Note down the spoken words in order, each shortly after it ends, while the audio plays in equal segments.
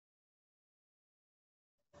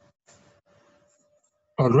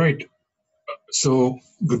All right. So,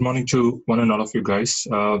 good morning to one and all of you guys.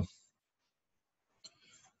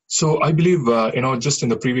 So, I believe just in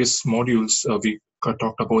the previous modules, we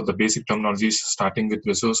talked about the basic terminologies, starting with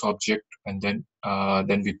resource object, and then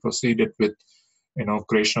we proceeded with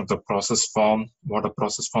creation of the process form, what a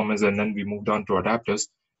process form is, and then we moved on to adapters.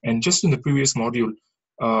 And just in the previous module,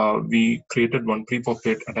 we created one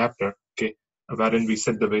pre-populate adapter, okay, wherein we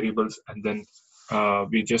set the variables, and then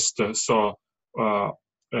we just saw uh,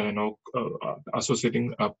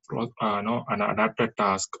 associating an adapter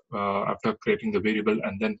task after creating the variable,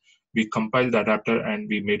 and then we compiled the adapter and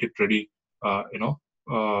we made it ready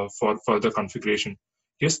for further configuration.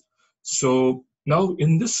 Yes. So now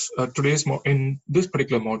in this in this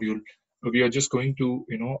particular module, we are just going to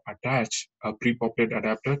attach a pre-populate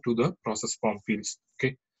adapter to the process form fields.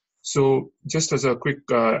 Okay. So just as a quick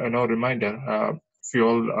reminder, if you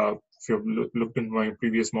all if you have looked in my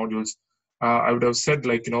previous modules, I would have said,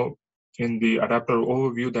 like, in the adapter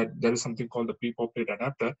overview, that there is something called the pre-populate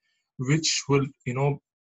adapter, which will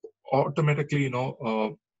automatically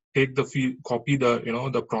take the field, copy the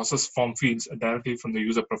the process form fields directly from the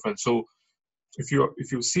user profile. So if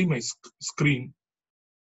you see my screen,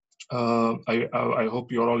 I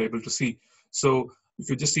hope you're all able to see. So if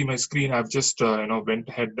you just see my screen, I've just went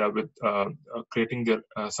ahead with creating the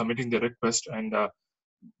submitting the request, and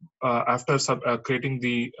after creating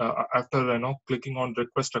the after clicking on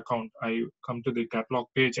request account, I come to the catalog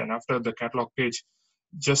page, and after the catalog page,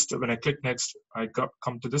 just when I click next,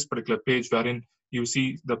 come to this particular page wherein you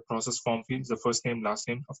see the process form fields, the first name, last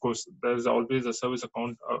name. Of course, there is always a service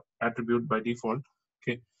account attribute by default.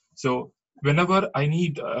 Okay, so whenever I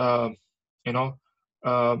need, you know,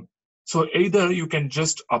 uh, so either you can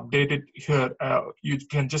just update it here, you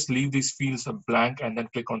can just leave these fields blank and then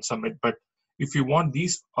click on submit. But if you want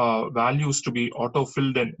these values to be auto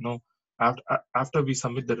filled in, after we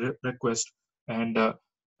submit the request, and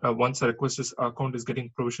once the request account is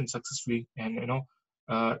getting provisioned successfully, and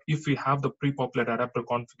if we have the pre-populate adapter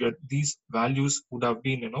configured, these values would have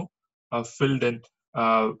been filled in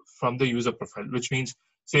from the user profile. Which means,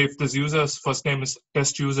 say if this user's first name is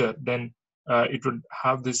test user, then it would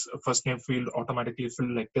have this first name field automatically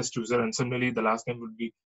filled like test user, and similarly the last name would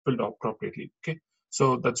be filled appropriately. Okay,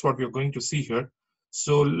 so that's what we're going to see here.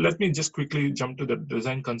 So let me just quickly jump to the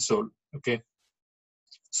design console. Okay,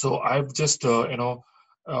 so I've just uh,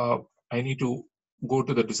 I need to go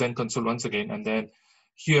to the design console once again, and then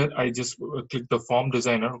here I just click the form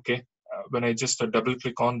designer. Okay, when I just double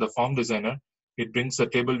click on the form designer, it brings the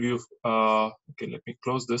table view. Okay, let me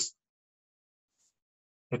close this.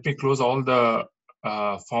 Let me close all the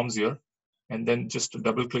forms here, and then just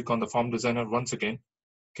double click on the form designer once again.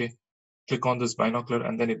 Okay, click on this binocular,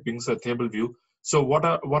 and then it brings a table view. So what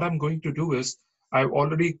I'm going to do is, I've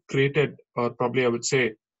already created, or probably I would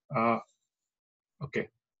say, uh, okay,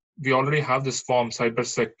 we already have this form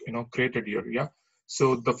cybersec created here. Yeah,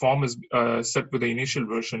 so the form is set with the initial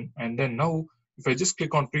version, and then now if I just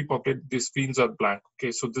click on pre-populate, these fields are blank.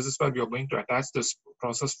 Okay, so this is where we are going to attach this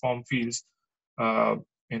process form fields. uh,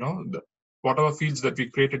 Whatever fields that we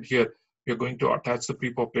created here, we are going to attach the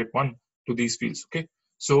pre-populate one to these fields. Okay,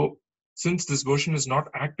 so since this version is not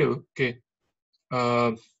active, okay,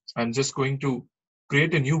 uh, I'm just going to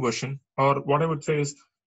create a new version, or what I would say is,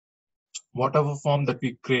 whatever form that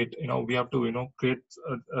we create, we have to create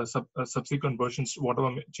subsequent versions.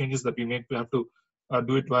 Whatever changes that we make, we have to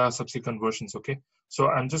do it via subsequent versions. Okay, so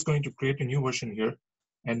I'm just going to create a new version here,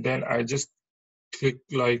 and then I just click,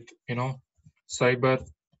 like, cyber.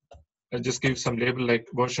 I just give some label like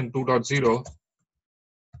version 2.0.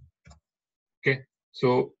 Okay,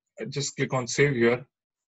 so I just click on save here,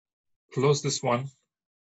 close this one.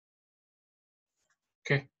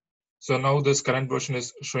 Okay, so now this current version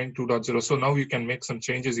is showing 2.0. So now you can make some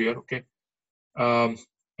changes here. Okay, um,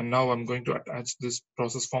 and now I'm going to attach this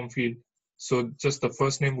process form field. So just the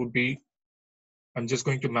first name would be, I'm just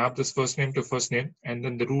going to map this first name to first name, and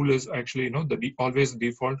then the rule is actually always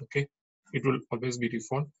default. Okay, it will always be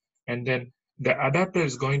default, and then the adapter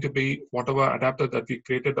is going to be whatever adapter that we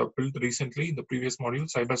created or built recently in the previous module,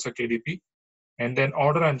 cybersec ADP, and then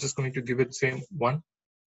order, I'm just going to give it same one,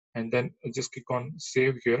 and then just click on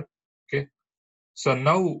save here. Okay, so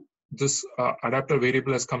now this adapter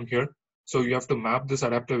variable has come here. So you have to map this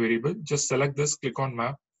adapter variable. Just select this, click on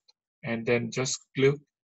map, and then just click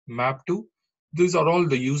map to. These are all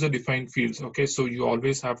the user defined fields. Okay, so you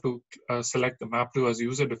always have to select the map to as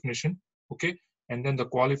user definition. Okay, and then the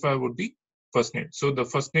qualifier would be first name. So the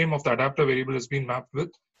first name of the adapter variable has been mapped with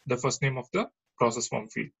the first name of the process form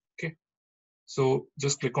field. Okay, so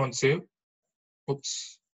just click on save.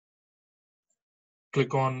 Oops.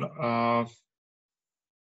 Click on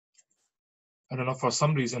I don't know, for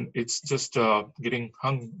some reason, it's just getting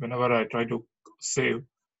hung whenever I try to save.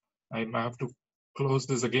 I might have to close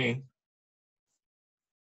this again.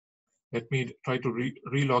 Let me try to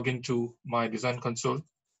re-log into my design console.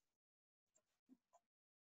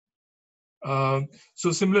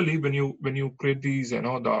 So similarly, when you create these,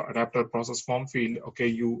 the adapter process form field, okay,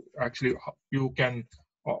 you actually you can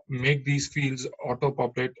make these fields auto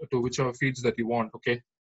populate to whichever fields that you want. Okay.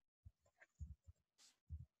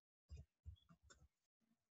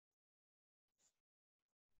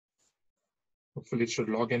 Hopefully, it should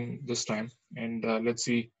log in this time, and let's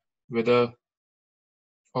see whether.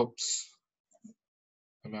 Oops,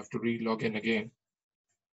 I have to re-log in again.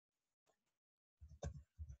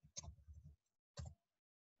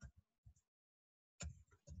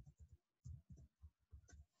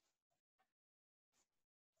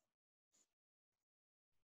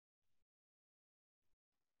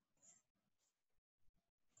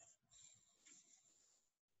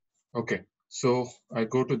 Okay, so I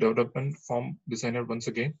go to development form designer once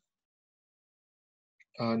again,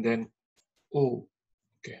 and then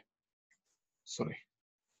okay, sorry,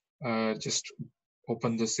 just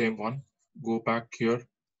open the same one, go back here,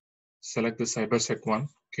 select the cybersec one,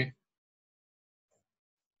 okay,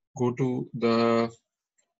 go to the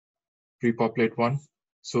pre-populate one.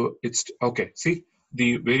 So it's okay. See,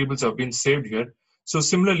 the variables have been saved here. So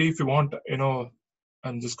similarly, if you want,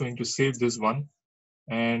 I'm just going to save this one.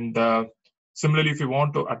 And similarly, if you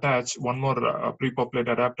want to attach one more pre-populate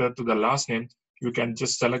adapter to the last name, you can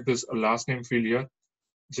just select this last name field here.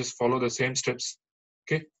 Just follow the same steps,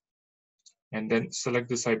 okay? And then select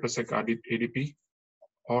the cybersec ADP.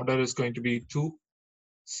 Order is going to be 2.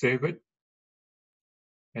 Save it.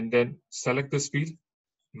 And then select this field,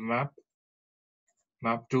 map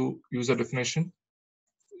to user definition.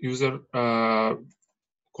 User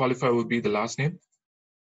qualifier would be the last name.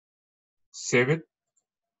 Save it.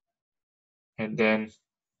 And then,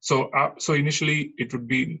 so initially it would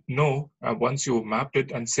be no. Once you mapped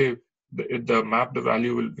it and save, the mapped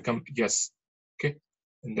value will become yes. Okay.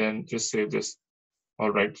 And then just save this.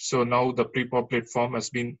 All right. So now the pre-populate form has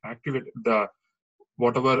been activated. The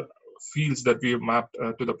whatever fields that we have mapped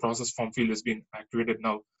to the process form field has been activated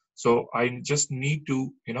now. So I just need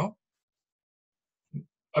to,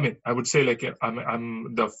 I mean, I would say like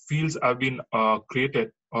I'm the fields have been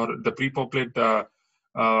created, or the pre-populate uh,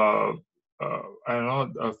 I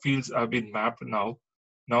don't know, fields have been mapped now.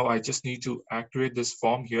 Now I just need to activate this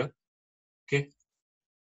form here, okay?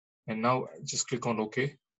 And now just click on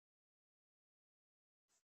OK.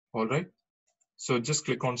 All right. So just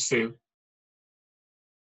click on save.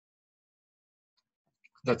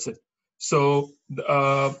 That's it. So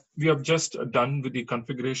we have just done with the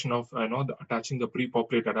configuration of attaching the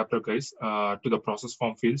pre-populate adapter, guys, to the process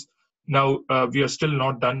form fields. Now we are still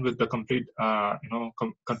not done with the complete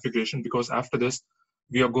configuration, because after this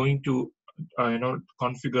we are going to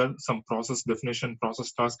configure some process definition,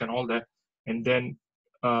 process task, and all that, and then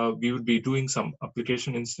we would be doing some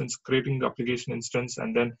application instance, creating the application instance,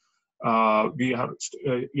 and then we have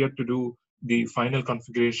yet to do the final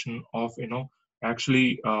configuration of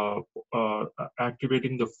actually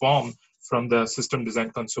activating the form from the system design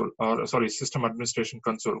console, or sorry, system administration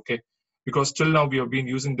console. Okay, because till now we have been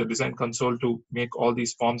using the design console to make all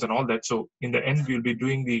these forms and all that. So in the end, we'll be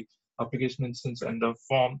doing the application instance and the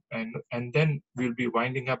form, and then we'll be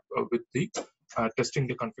winding up with the testing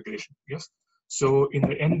the configuration. Yes. So in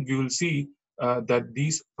the end, we will see that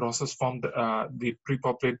these process form, the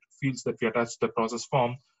pre-populate fields that we attach to the process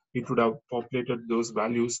form, it would have populated those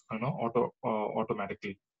values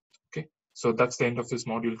automatically. Okay, so that's the end of this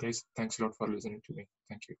module, guys. Thanks a lot for listening to me.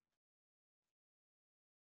 Thank you.